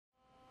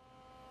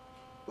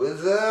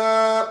What's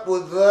up,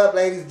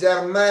 ladies and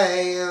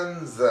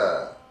gentlemen?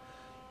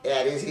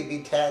 Yeah, this here be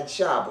Tad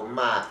Sharpe with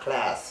my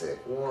classic,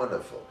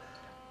 wonderful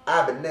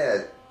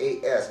Ibanez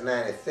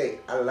AS93.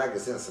 I like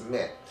this in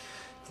cement.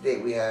 Today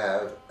we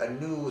have a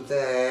new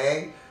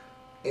thing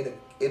in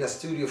a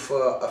studio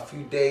for a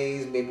few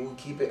days. Maybe we'll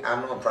keep it. I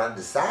don't know. I'm trying to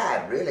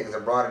decide really because I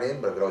brought it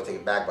in, but I could always take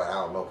it back. But I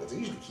don't know because I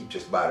usually keep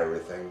just about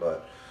everything.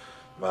 But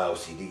my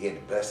OCD getting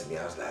the best of me.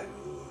 I was like,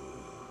 ooh.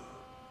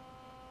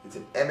 It's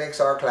an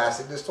MXR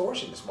classic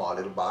distortion, a small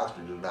little box,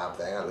 blue knob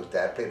thing. I looked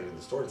at it, played it in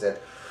the store and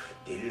said,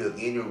 they look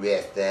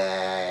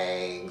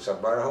interesting. So I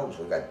brought it home.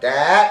 So we got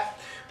that.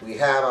 We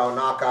have our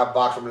knockout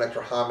box from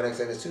Electro-Harmonix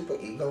and the Super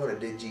Ego and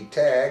a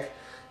Digitech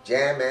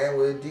Jam Man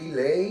with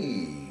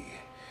delay.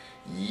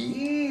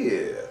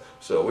 Yeah.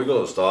 So we're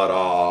going to start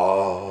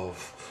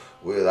off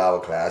with our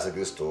classic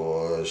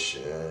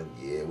distortion.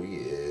 Yeah, we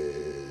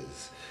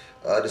is.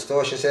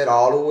 Distortion set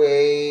all the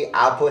way,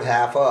 output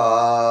half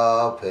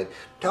up, and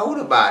tone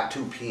about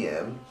 2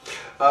 p.m.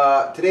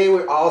 Today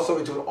we're also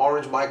into an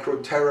Orange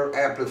Microterror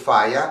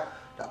amplifier.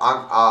 The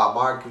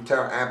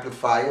Microterror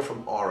amplifier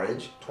from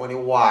Orange, 20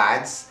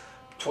 watts,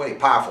 20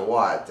 powerful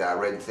watts. I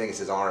read the thing, it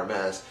says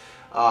RMS.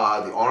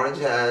 The Orange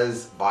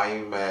has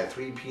volume at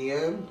 3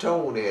 p.m.,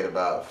 tone at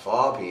about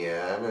 4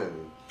 p.m.,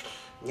 and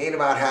ain't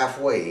about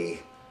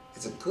halfway.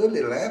 It's a good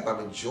little amp. I'm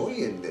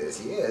enjoying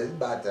this. Yeah, it's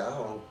about, I don't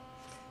know,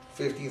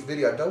 15th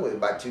video I've done with it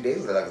about 2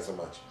 days. I like it so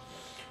much.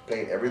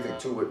 Playing everything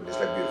to it, and it's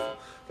like beautiful.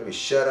 Let me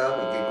shut up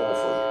and get going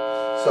for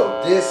you.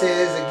 So this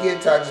is a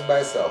guitar just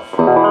by itself.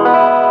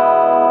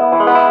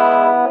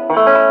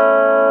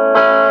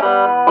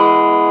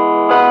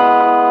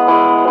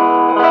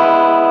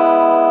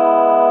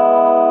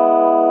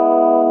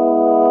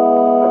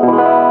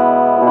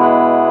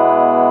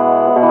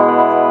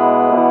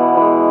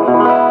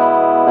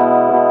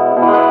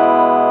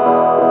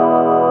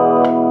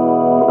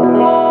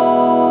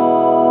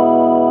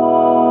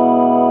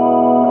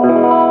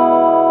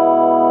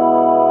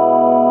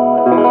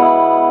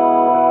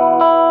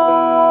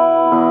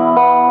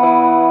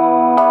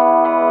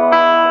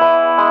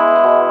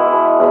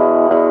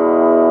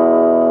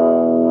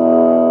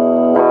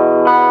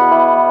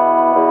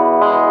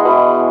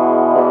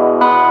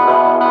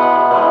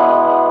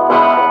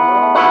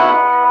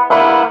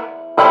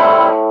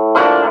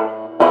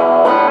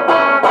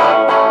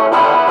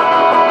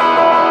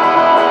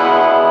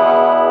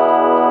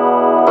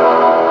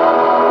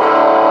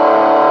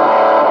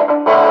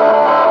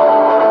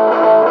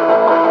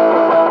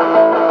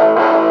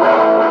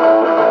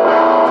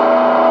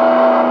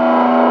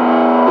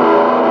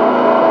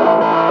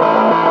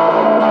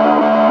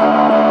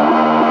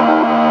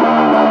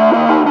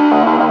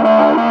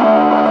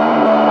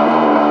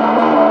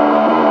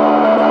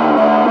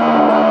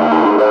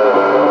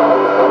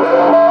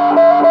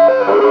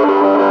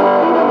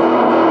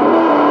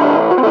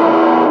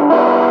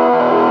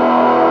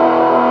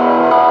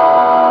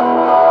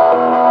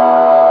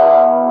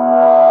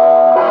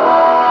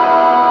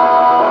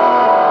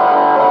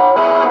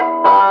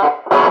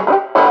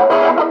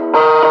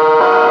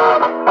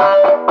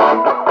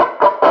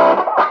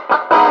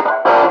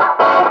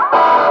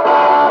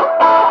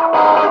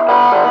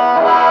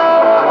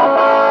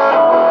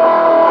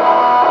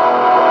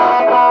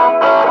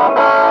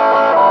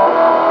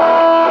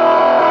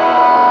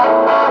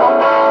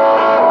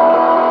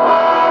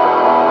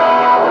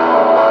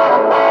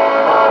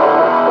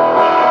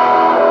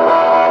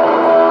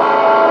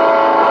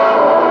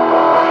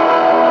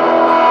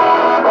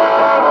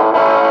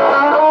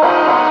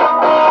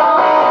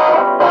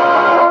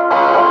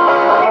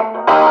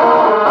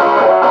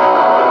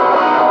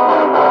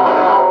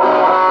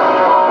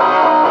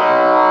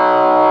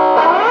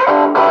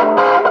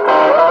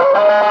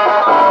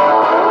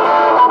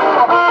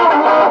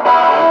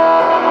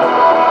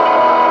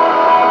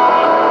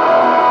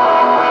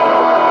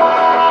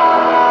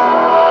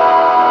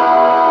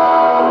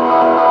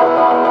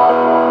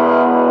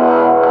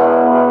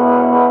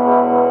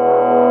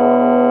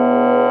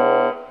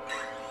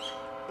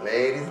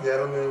 Ladies and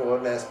gentlemen,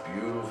 wasn't that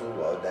beautiful?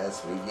 Wasn't that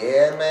sweet?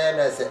 Yeah, man,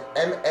 that's an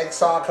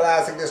MXR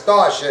classic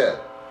distortion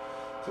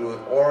through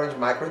an Orange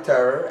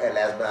Microterror, and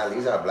last but not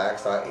least, our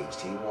Blackstar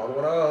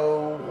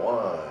HT110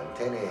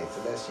 10-inch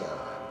Celestion.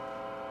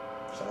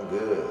 Sound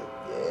good.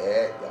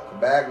 Yeah, y'all come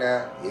back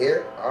now. You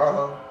hear?